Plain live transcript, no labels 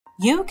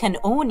You can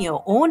own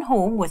your own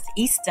home with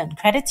Eastern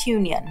Credit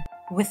Union.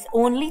 With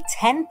only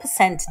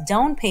 10%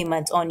 down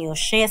payment on your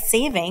share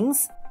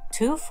savings,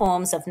 2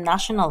 forms of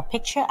national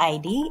picture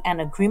ID, an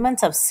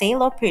agreement of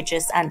sale or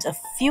purchase, and a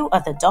few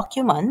other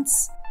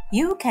documents,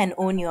 you can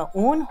own your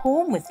own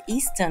home with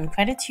Eastern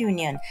Credit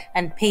Union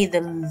and pay the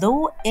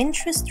low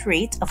interest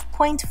rate of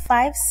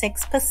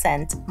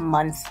 0.56%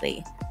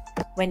 monthly.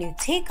 When you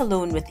take a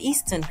loan with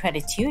Eastern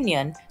Credit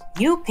Union,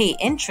 you pay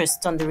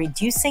interest on the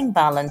reducing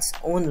balance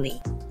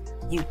only.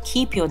 You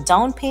keep your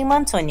down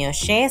payment on your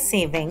share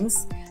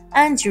savings,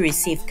 and you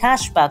receive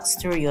cashbacks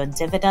through your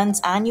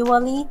dividends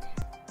annually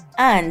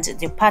and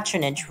the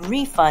patronage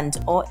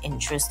refund or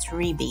interest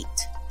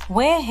rebate.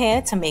 We're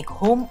here to make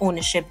home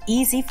ownership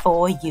easy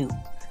for you.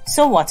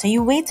 So what are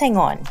you waiting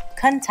on?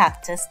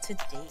 Contact us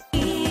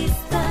today.